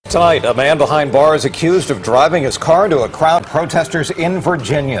Tonight, a man behind bars accused of driving his car into a crowd of protesters in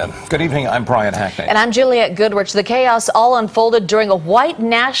Virginia. Good evening, I'm Brian Hackney. And I'm Juliette Goodrich. The chaos all unfolded during a white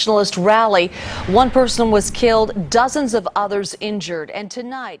nationalist rally. One person was killed, dozens of others injured. And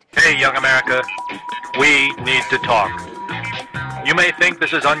tonight... Hey, young America, we need to talk. You may think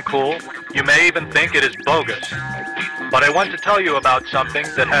this is uncool. You may even think it is bogus. But I want to tell you about something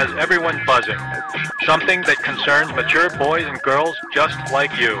that has everyone buzzing. Something that concerns mature boys and girls just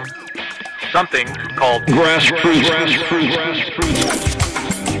like you. Something called grassroots.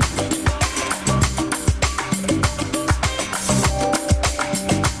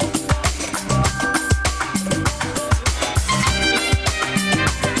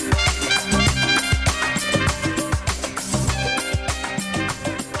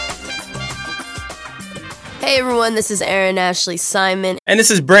 Hey everyone, this is Aaron Ashley Simon. And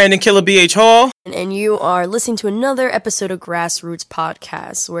this is Brandon Killer BH Hall. And you are listening to another episode of Grassroots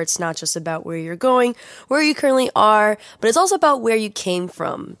Podcast, where it's not just about where you're going, where you currently are, but it's also about where you came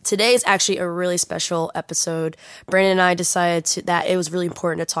from. Today is actually a really special episode. Brandon and I decided that it was really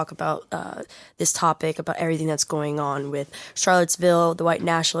important to talk about this topic, about everything that's going on with Charlottesville, the white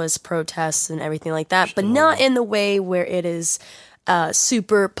nationalist protests and everything like that, but not in the way where it is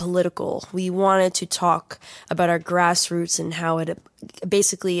super political. We wanted to talk about our grassroots and how it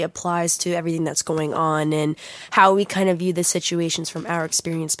basically applies to everything that's going on and how we kind of view the situations from our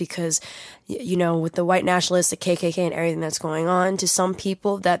experience, because, you know, with the white nationalists, the KKK and everything that's going on, to some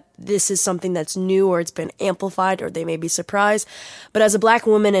people that this is something that's new or it's been amplified or they may be surprised. But as a black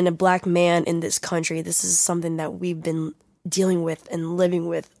woman and a black man in this country, this is something that we've been dealing with and living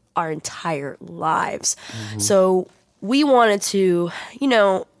with our entire lives. Mm-hmm. So we wanted to, you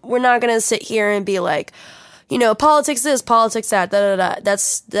know, we're not going to sit here and be like, you know, politics this, politics that,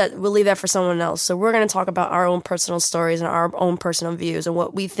 we'll leave that for someone else. So we're going to talk about our own personal stories and our own personal views and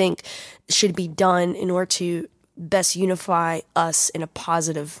what we think should be done in order to best unify us in a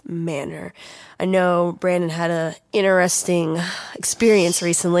positive manner. I know Brandon had a interesting experience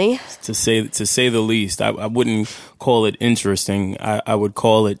recently. To say the least. I wouldn't call it interesting. I would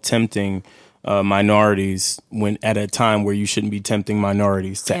call it tempting. Minorities when at a time where you shouldn't be tempting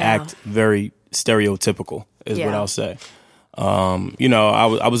minorities to act very stereotypical is what I'll say. You know,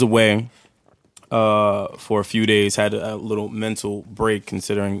 I was away for a few days, had a little mental break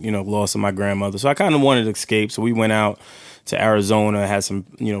considering, you know, loss of my grandmother. So I kind of wanted to escape. So we went out to Arizona, had some,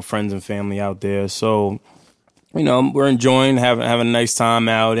 you know, friends and family out there. So, you know, we're enjoying having a nice time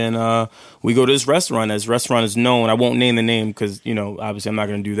out, and we go to this restaurant. This restaurant is known. I won't name the name because, you know, obviously I'm not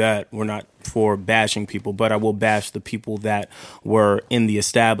going to do that. We're not for bashing people, but I will bash the people that were in the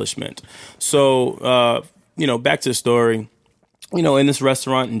establishment. So, you know, back to the story. You know, in this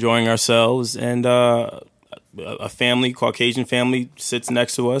restaurant, enjoying ourselves, and a family, Caucasian family, sits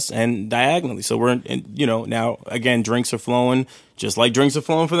next to us and diagonally. So we're, you know, now again, drinks are flowing, just like drinks are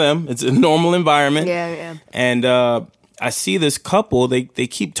flowing for them. It's a normal environment. Yeah. And I see this couple, they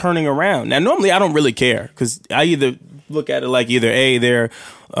keep turning around. Now, normally I don't really care because I either look at it like either A, they're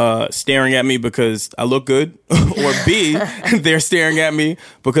staring at me because I look good, or B, they're staring at me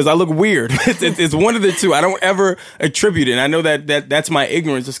because I look weird. It's one of the two. I don't ever attribute it. And I know that's my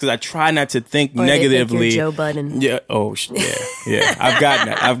ignorance, just because I try not to think or negatively. They think you're Joe Budden. Yeah. Oh, yeah. I've gotten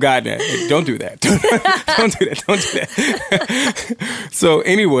that. Hey, don't do that. Don't do that. So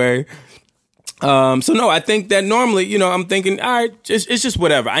anyway. So no, I think that normally, you know, I'm thinking, all right, it's just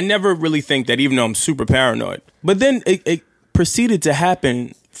whatever. I never really think that, even though I'm super paranoid. But then it proceeded to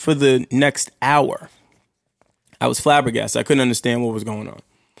happen for the next hour. I was flabbergasted. I couldn't understand what was going on.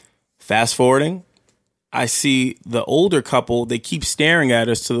 Fast forwarding, I see the older couple, they keep staring at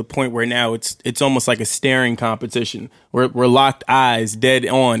us to the point where now it's almost like a staring competition. We're locked eyes, dead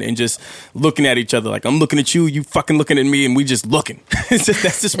on, and just looking at each other like, I'm looking at you, you fucking looking at me, and we just looking.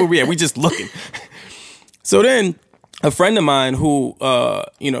 That's just where we at. We just looking. So then a friend of mine who,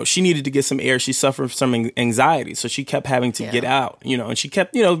 you know, she needed to get some air. She suffered some anxiety, so she kept having to get out, you know, and she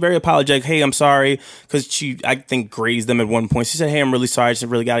kept, you know, very apologetic. Hey, I'm sorry, because she, I think, grazed them at one point. She said, hey, I'm really sorry. I just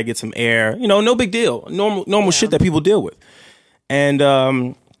really got to get some air. You know, no big deal. Normal shit that people deal with.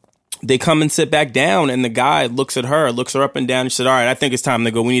 And they come and sit back down, and the guy looks her up and down. And she said, all right, I think it's time to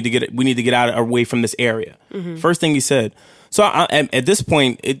go. We need to get out away from this area. Mm-hmm. First thing he said. So at this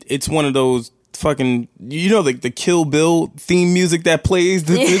point, it's one of those fucking, you know, the Kill Bill theme music that plays.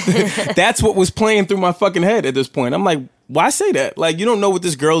 That's what was playing through my fucking head at this point. I'm like, why say that? Like, you don't know what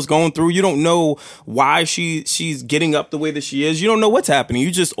this girl's going through. You don't know why she's getting up the way that she is. You don't know what's happening.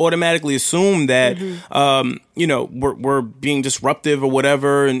 You just automatically assume that, we're being disruptive or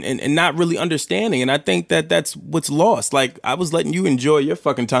whatever and not really understanding. And I think that that's what's lost. Like, I was letting you enjoy your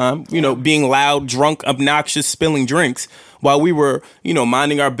fucking time, being loud, drunk, obnoxious, spilling drinks while we were,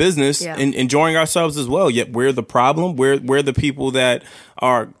 minding our business and enjoying ourselves as well. Yet we're the problem. We're the people that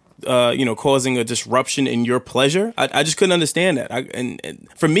are causing a disruption in your pleasure. I just couldn't understand that. And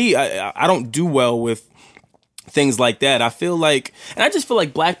for me, I don't do well with things like that. I just feel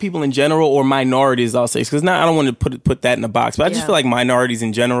like black people in general, or minorities, I'll say, because I don't want to put that in a box, but I just feel like minorities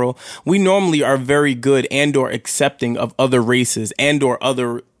in general, we normally are very good and or accepting of other races and or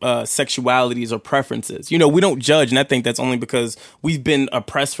other sexualities or preferences. We don't judge, and I think that's only because we've been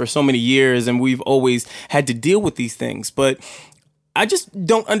oppressed for so many years and we've always had to deal with these things. But I just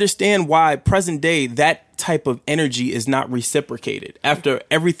don't understand why present day that type of energy is not reciprocated after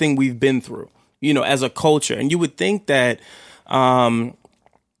everything we've been through, as a culture. And you would think that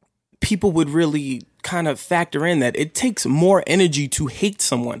people would really kind of factor in that it takes more energy to hate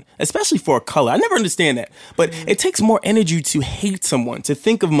someone, especially for a color. I never understand that, but it takes more energy to hate someone, to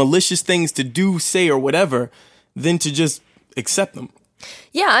think of malicious things to do, say, or whatever, than to just accept them.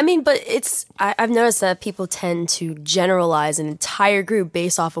 Yeah, I mean, but I've noticed that people tend to generalize an entire group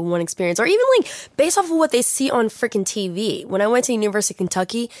based off of one experience, or even like based off of what they see on freaking TV. When I went to University of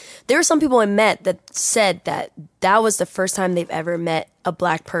Kentucky, there were some people I met that said that was the first time they've ever met a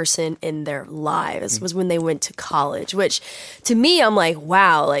black person in their lives, was when they went to college, which to me, I'm like,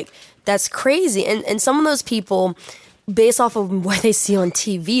 wow, like that's crazy. And some of those people, based off of what they see on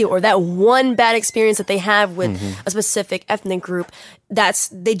TV or that one bad experience that they have with a specific ethnic group,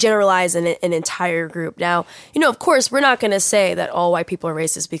 they generalize an entire group. Now, of course, we're not going to say that all white people are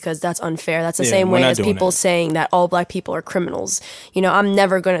racist, because that's unfair. That's the same way as people saying that all black people are criminals. I'm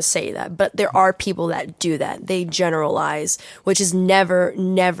never going to say that, but there are people that do that. They generalize, which is never,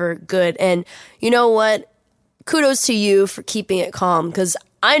 never good. And you know what? Kudos to you for keeping it calm, because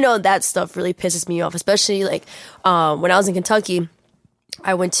I know that stuff really pisses me off, especially like when I was in Kentucky.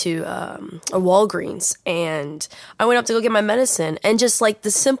 I went to a Walgreens and I went up to go get my medicine, and just like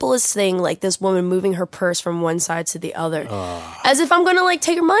the simplest thing, like this woman moving her purse from one side to the other, as if I'm gonna like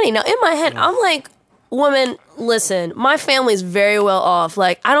take her money. Now in my head, I'm like, woman, listen, my family's very well off.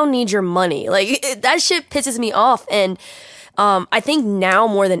 Like, I don't need your money. Like, that shit pisses me off. And I think now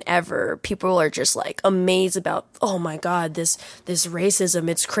more than ever, people are just like amazed about, oh my God, this racism.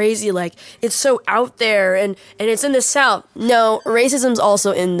 It's crazy. Like, it's so out there and it's in the South. No, racism's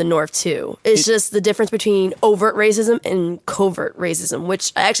also in the North too. It's just the difference between overt racism and covert racism,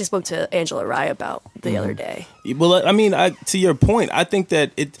 which I actually spoke to Angela Rye about the other day. Well, I mean, to your point, I think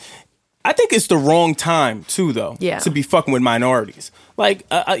it's the wrong time too, though, to be fucking with minorities. Like,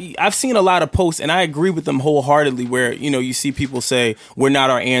 I've seen a lot of posts, and I agree with them wholeheartedly, where, you see people say, we're not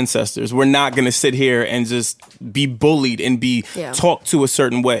our ancestors. We're not going to sit here and just be bullied and be talked to a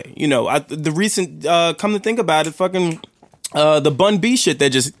certain way. The recent, come to think about it, fucking the Bun B shit that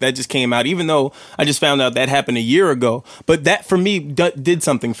just came out, even though I just found out that happened a year ago, but that for me did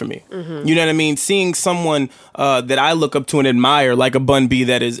something for me. Mm-hmm. You know what I mean? Seeing someone that I look up to and admire, like a Bun B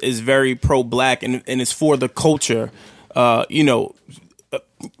that is very pro-black and is for the culture,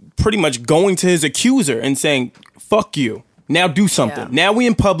 pretty much going to his accuser and saying, fuck you. Now do something. Yeah. Now we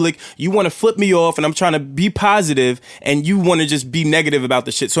in public. You want to flip me off and I'm trying to be positive and you want to just be negative about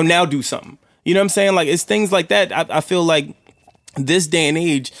the shit. So now do something. You know what I'm saying? Like, it's things like that. I feel like this day and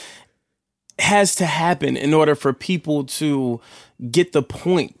age has to happen in order for people to get the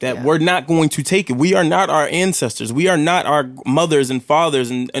point that we're not going to take it. We are not our ancestors. We are not our mothers and fathers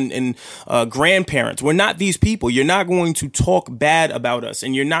and grandparents. We're not these people. You're not going to talk bad about us,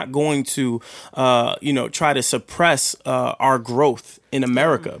 and you're not going to, try to suppress our growth in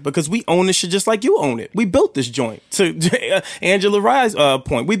America, because we own this shit just like you own it. We built this joint. To Angela Rye's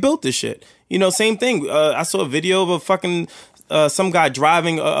point, we built this shit. Same thing. I saw a video of a fucking some guy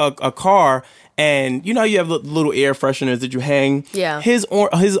driving a car. And you have little air fresheners that you hang. Yeah. His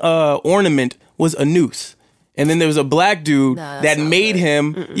ornament was a noose. And then there was a black dude that made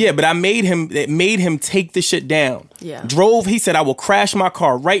him. Mm-mm. Yeah, but it made him take the shit down. Yeah. He said, I will crash my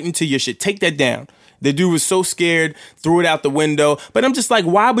car right into your shit. Take that down. The dude was so scared, threw it out the window. But I'm just like,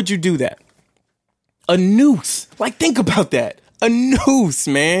 why would you do that? A noose. Like, think about that. A noose,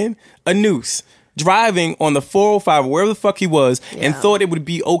 man. A noose. Driving on the 405, wherever the fuck he was, and thought it would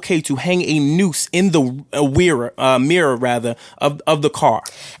be okay to hang a noose in the mirror of the car.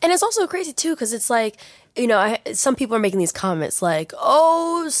 And it's also crazy too, because it's like, some people are making these comments like,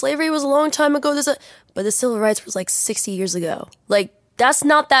 oh, slavery was a long time ago, but the civil rights was like 60 years ago. Like, that's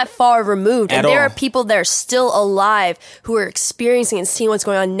not that far removed. And there are people that are still alive who are experiencing and seeing what's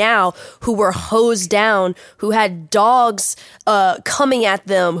going on now, who were hosed down, who had dogs coming at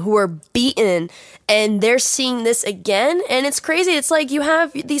them, who were beaten, and they're seeing this again. And it's crazy. It's like you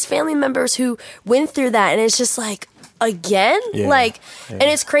have these family members who went through that, and it's just like, again? And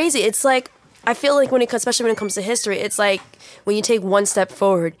it's crazy. It's like, I feel like especially when it comes to history, it's like when you take one step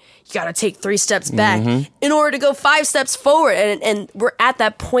forward, you got to take 3 steps back in order to go 5 steps forward. And we're at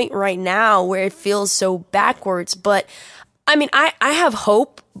that point right now where it feels so backwards. But I mean, I have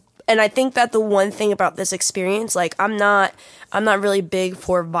hope. And I think that the one thing about this experience, like, I'm not really big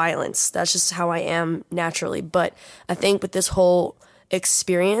for violence. That's just how I am naturally. But I think with this whole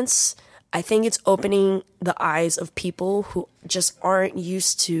experience, I think it's opening the eyes of people who just aren't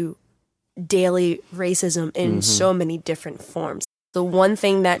used to daily racism in so many different forms. The one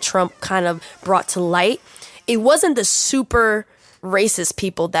thing that Trump kind of brought to light, it wasn't the super racist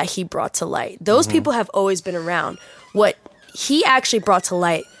people that he brought to light. Those people have always been around. What he actually brought to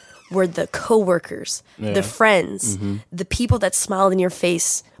light were the coworkers, the friends, the people that smiled in your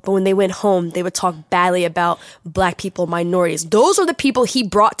face, but when they went home, they would talk badly about black people, minorities. Those are the people he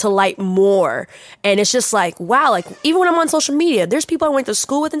brought to light more. And it's just like, wow, like, even when I'm on social media, there's people I went to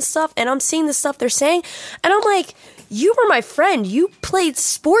school with and stuff, and I'm seeing the stuff they're saying, and I'm like, you were my friend. You played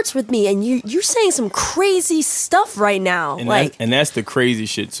sports with me, and you're saying some crazy stuff right now. And that's the crazy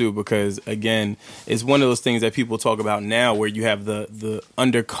shit too, because again, it's one of those things that people talk about now, where you have the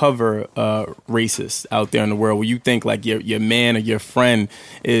undercover racists out there in the world, where you think like your man or your friend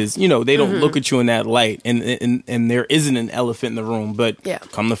is, they don't look at you in that light, and there isn't an elephant in the room, but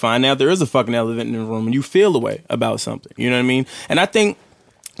come to find out, there is a fucking elephant in the room, and you feel the way about something. You know what I mean? And I think,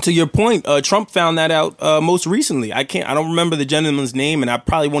 to your point, Trump found that out most recently. I don't remember the gentleman's name, and I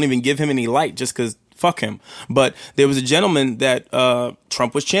probably won't even give him any light just because fuck him. But there was a gentleman that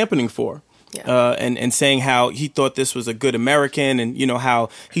Trump was championing for. And saying how he thought this was a good American, and how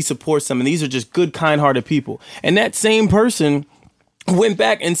he supports them, and these are just good, kind-hearted people. And that same person went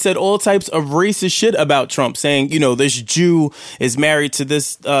back and said all types of racist shit about Trump, saying, this Jew is married to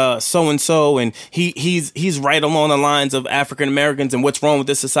this so-and-so, and he's right along the lines of African Americans, and what's wrong with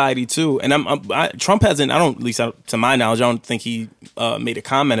this society too. And Trump hasn't, at least to my knowledge, I don't think he made a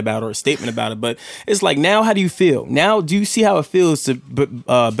comment about it or a statement about it. But it's like, now how do you feel? Now do you see how it feels to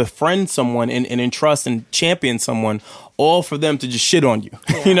befriend someone and entrust and champion someone, all for them to just shit on you?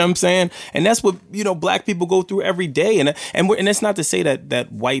 You know what I'm saying? And that's what black people go through every day. And it's not to say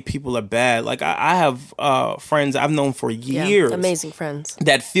that white people are bad. Like, I have friends I've known for years, amazing friends,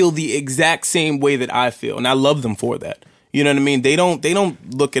 that feel the exact same way that I feel, and I love them for that. You know what I mean? They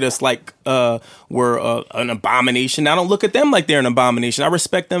don't look at us like we're an abomination. I don't look at them like they're an abomination. I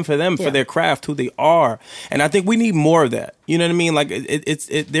respect them for their craft, who they are, and I think we need more of that. You know what I mean? Like,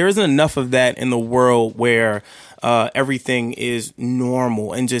 there isn't enough of that in the world where everything is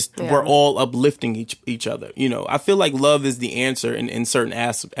normal and just we're all uplifting each other. I feel like love is the answer in certain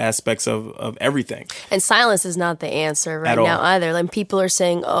aspects of everything. And silence is not the answer right now either. Like, people are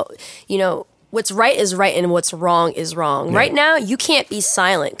saying, what's right is right and what's wrong is wrong. Yeah. Right now, you can't be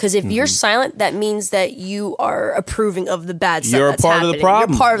silent, because if you're silent, that means that you are approving of the bad stuff that's happening. You're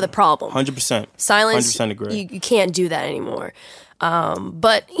part of the problem. 100%. Silence, 100% agree. You can't do that anymore.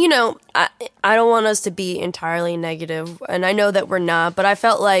 But, I don't want us to be entirely negative, and I know that we're not, but I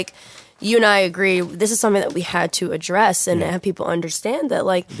felt like you and I agree, this is something that we had to address and have people understand that,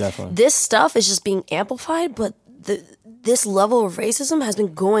 like, this stuff is just being amplified, but this level of racism has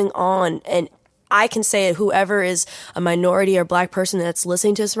been going on, and I can say it, whoever is a minority or black person that's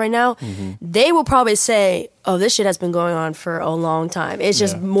listening to us right now, they will probably say, oh, this shit has been going on for a long time. It's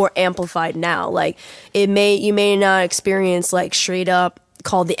just more amplified now. Like, you may not experience, like, straight up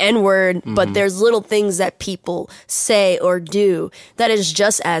called the N-word, but there's little things that people say or do that is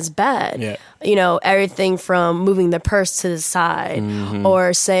just as bad. Everything from moving the purse to the side,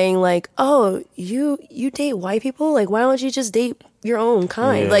 or saying like, oh, you date white people? Like, why don't you just date your own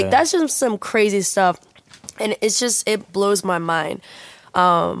kind? Like, that's just some crazy stuff. And it blows my mind.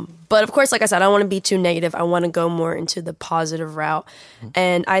 But of course, like I said, I don't want to be too negative. I want to go more into the positive route.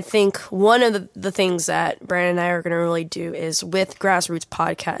 And I think one of the things that Brandon and I are going to really do is, with Grassroots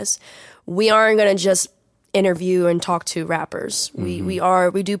Podcast, we aren't going to just interview and talk to rappers. We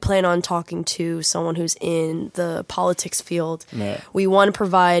do plan on talking to someone who's in the politics field. Yeah. We want to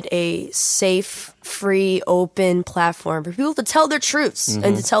provide a safe, free, open platform for people to tell their truths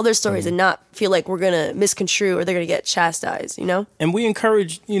and to tell their stories and not feel like we're going to misconstrue or they're going to get chastised, you know? And we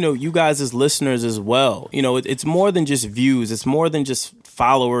encourage, you guys as listeners as well. It's more than just views. It's more than just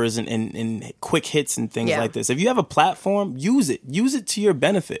followers and quick hits and things like this. If you have a platform, use it. Use it to your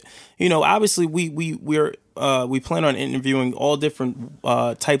benefit. Obviously we plan on interviewing all different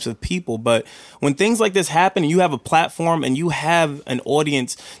types of people, but when things like this happen and you have a platform and you have an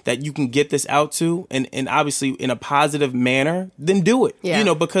audience that you can get this out to and obviously in a positive manner, then do it.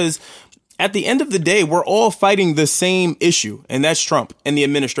 Yeah. Because at the end of the day, we're all fighting the same issue, and that's Trump and the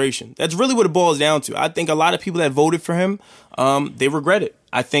administration. That's really what it boils down to. I think a lot of people that voted for him, they regret it.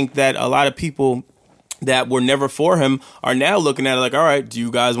 I think that a lot of people that were never for him are now looking at it like, all right, do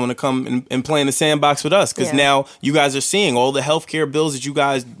you guys want to come and play in the sandbox with us? Because now you guys are seeing all the healthcare bills that you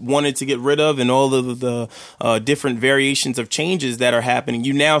guys wanted to get rid of and all of the different variations of changes that are happening.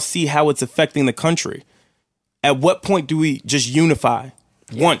 You now see how it's affecting the country. At what point do we just unify?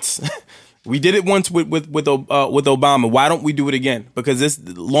 Once. We did it once with Obama. Why don't we do it again? Because this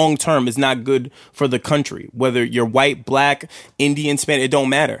long term is not good for the country. Whether you're white, black, Indian, Spanish, it don't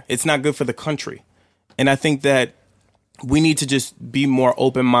matter. It's not good for the country. And I think that we need to just be more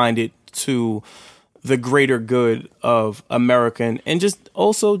open-minded to the greater good of America and just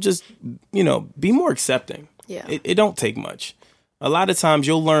also be more accepting. Yeah. It don't take much. A lot of times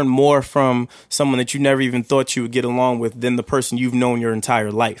you'll learn more from someone that you never even thought you would get along with than the person you've known your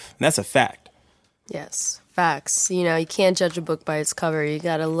entire life. And that's a fact. Yes, facts. You can't judge a book by its cover. You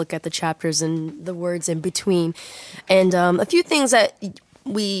got to look at the chapters and the words in between. And a few things that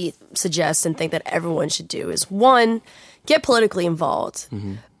we suggest and think that everyone should do is, one, get politically involved.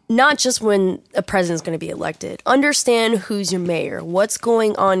 Not just when a president's going to be elected. Understand who's your mayor, what's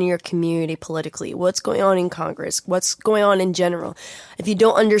going on in your community politically, what's going on in Congress, what's going on in general. If you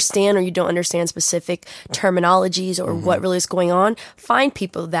don't understand or you don't understand specific terminologies or what really is going on, find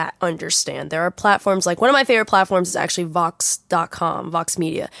people that understand. There are platforms like, one of my favorite platforms is actually Vox.com, Vox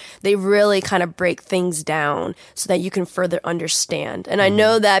Media. They really kind of break things down so that you can further understand. And I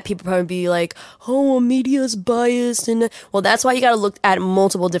know that people probably be like, oh, media's biased. Well, that's why you got to look at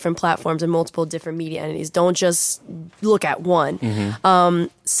multiple different platforms and multiple different media entities. Don't just look at one.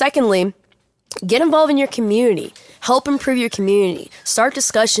 Secondly, get involved in your community. Help improve your community. Start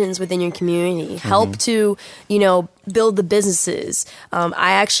discussions within your community. Help to, build the businesses.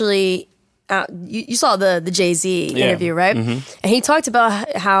 I actually, you saw the Jay-Z interview, right? And he talked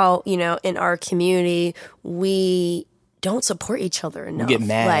about how, in our community, we don't support each other enough. We get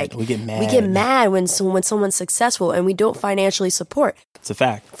mad. We get mad when someone's successful and we don't financially support. It's a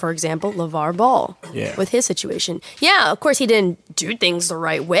fact. For example, LeVar Ball with his situation. Yeah, of course he didn't do things the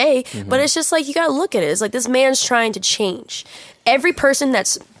right way, but it's just like you got to look at it. It's like this man's trying to change. Every person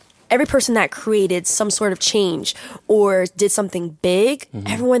that created some sort of change or did something big,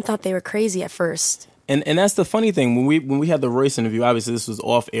 everyone thought they were crazy at first. And that's the funny thing. When we had the Royce interview, obviously this was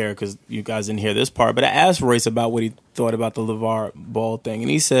off air because you guys didn't hear this part, but I asked Royce about what he thought about the LeVar Ball thing. And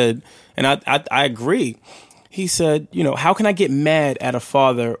he said, and I agree, he said, how can I get mad at a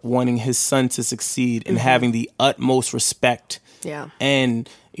father wanting his son to succeed and having the utmost respect? Yeah. And,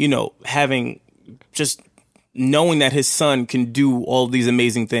 having just knowing that his son can do all these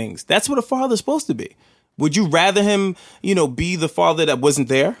amazing things. That's what a father's supposed to be. Would you rather him, be the father that wasn't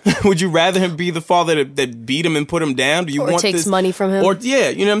there? Would you rather him be the father that beat him and put him down? Do you want takes money from him? Or you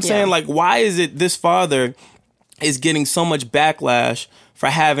know what I'm saying? Like, why is it this father is getting so much backlash for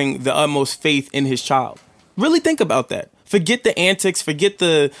having the utmost faith in his child? Really think about that. Forget the antics. Forget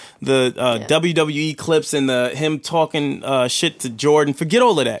the WWE clips and him talking shit to Jordan. Forget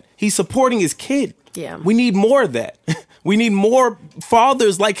all of that. He's supporting his kid. Yeah. We need more of that. We need more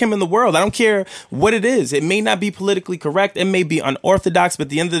fathers like him in the world. I don't care what it is. It may not be politically correct. It may be unorthodox. But at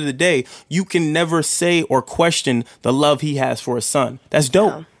the end of the day, you can never say or question the love he has for his son. That's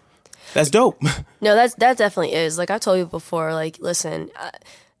dope. Yeah. That's dope. No, that definitely is. Like I told you before, like, listen,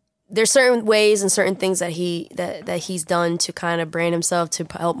 there's certain ways and certain things that he's done to kind of brand himself to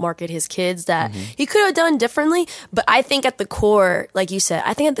help market his kids that he could have done differently. But I think at the core, like you said,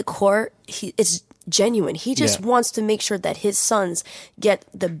 it's genuine. He just wants to make sure that his sons get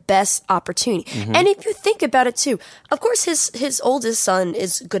the best opportunity. And if you think about it too, of course his oldest son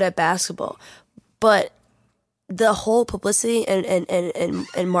is good at basketball, but the whole publicity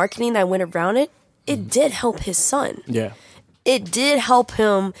and marketing that went around it did help his son. Yeah. it did help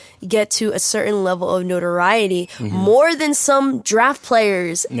him get to a certain level of notoriety, more than some draft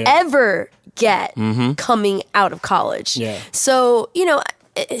players ever get coming out of college. Yeah. So,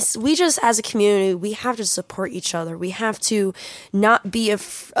 we just, as a community, we have to support each other. We have to not be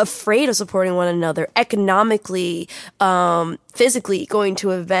afraid of supporting one another economically, physically, going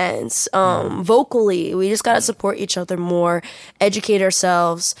to events, vocally. We just got to support each other more, educate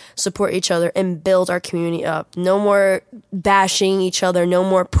ourselves, support each other, and build our community up. No more bashing each other, no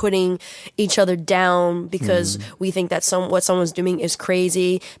more putting each other down because we think that what someone's doing is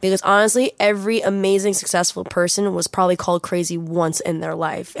crazy. Because honestly, every amazing, successful person was probably called crazy once in their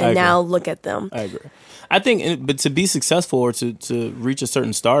life. And now look at them. I agree. I think, but to be successful or to reach a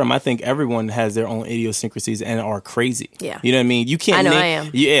certain stardom, I think everyone has their own idiosyncrasies and are crazy. Yeah. You know what I mean? You can't. I know I am.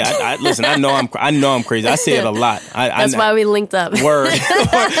 Yeah. Listen, I know I'm crazy. I say it a lot. That's why we linked up. Word.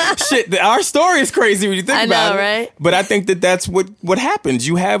 Shit, our story is crazy when you think about it. Right? But I think that's what happens.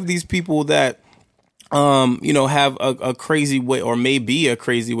 You have these people that, have a crazy way, or maybe a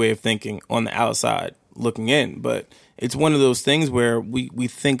crazy way of thinking on the outside looking in, but it's one of those things where we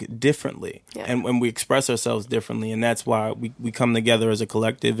think differently and we express ourselves differently. And that's why we come together as a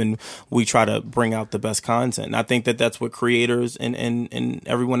collective and we try to bring out the best content. And I think that's what creators and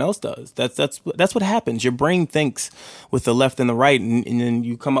everyone else does. That's what happens. Your brain thinks with the left and the right, and then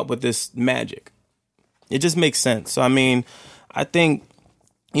you come up with this magic. It just makes sense. So, I mean, I think,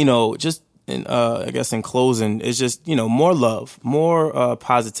 just I guess in closing, it's just, more love, more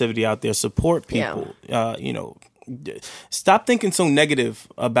positivity out there, support people, stop thinking so negative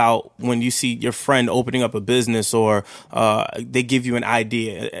about when you see your friend opening up a business or they give you an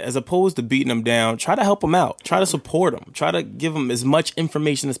idea. As opposed to beating them down, try to help them out. Try to support them. Try to give them as much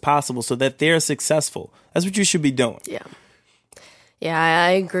information as possible so that they're successful. That's what you should be doing. Yeah. Yeah,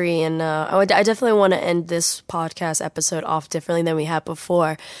 I agree. And I definitely want to end this podcast episode off differently than we had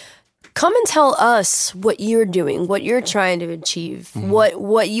before. Come and tell us what you're doing, what you're trying to achieve,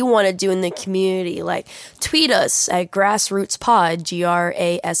 what you want to do in the community. Like, tweet us at GrassrootsPod,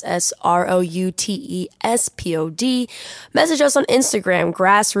 GrassrootesPod. Message us on Instagram,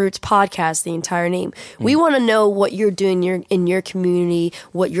 Grassroots Podcast, the entire name. We want to know what you're doing in your community,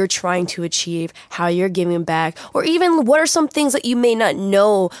 what you're trying to achieve, how you're giving back, or even what are some things that you may not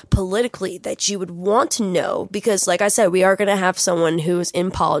know politically that you would want to know. Because, like I said, we are going to have someone who's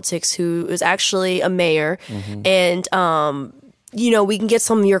in politics, who is actually a mayor, and we can get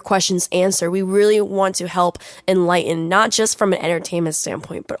some of your questions answered. We really want to help enlighten, not just from an entertainment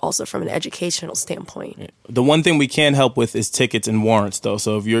standpoint, but also from an educational standpoint. The one thing we can help with is tickets and warrants, though.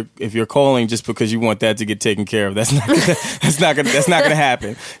 So if you're calling just because you want that to get taken care of, that's not gonna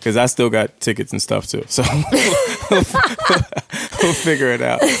happen. Because I still got tickets and stuff too. So we'll figure it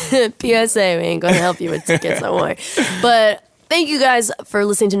out. PSA, we ain't gonna help you with tickets, don't worry. But thank you guys for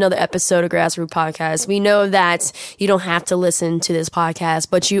listening to another episode of Grassroots Podcast. We know that you don't have to listen to this podcast,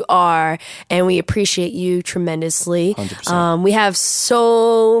 but you are, and we appreciate you tremendously. 100%. We have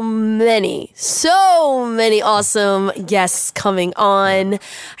so many awesome guests coming on.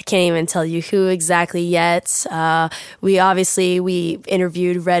 I can't even tell you who exactly yet. We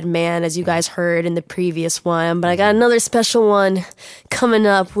interviewed Redman, as you guys heard in the previous one, but I got another special one coming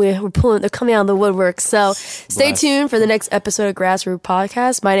up. They're coming out of the woodwork. So stay tuned for the next episode of Grassroots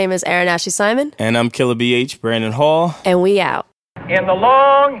Podcast. My name is Aaron Ashley Simon. And I'm Killer BH, Brandon Hall. And we out. In the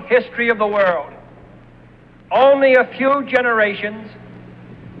long history of the world, only a few generations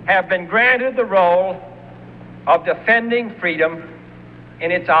have been granted the role of defending freedom in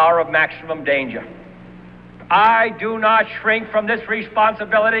its hour of maximum danger. I do not shrink from this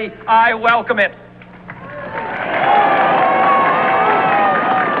responsibility. I welcome it.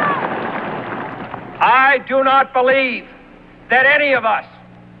 I do not believe that any of us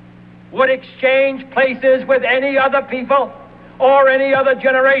would exchange places with any other people or any other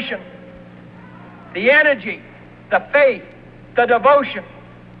generation. The energy, the faith, the devotion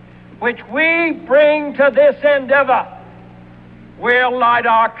which we bring to this endeavor will light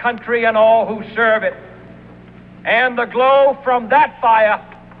our country and all who serve it. And the glow from that fire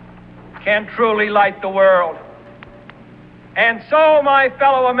can truly light the world. And so, my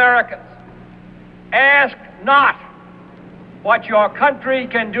fellow Americans, ask not what your country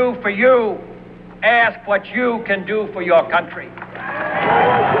can do for you. Ask what you can do for your country.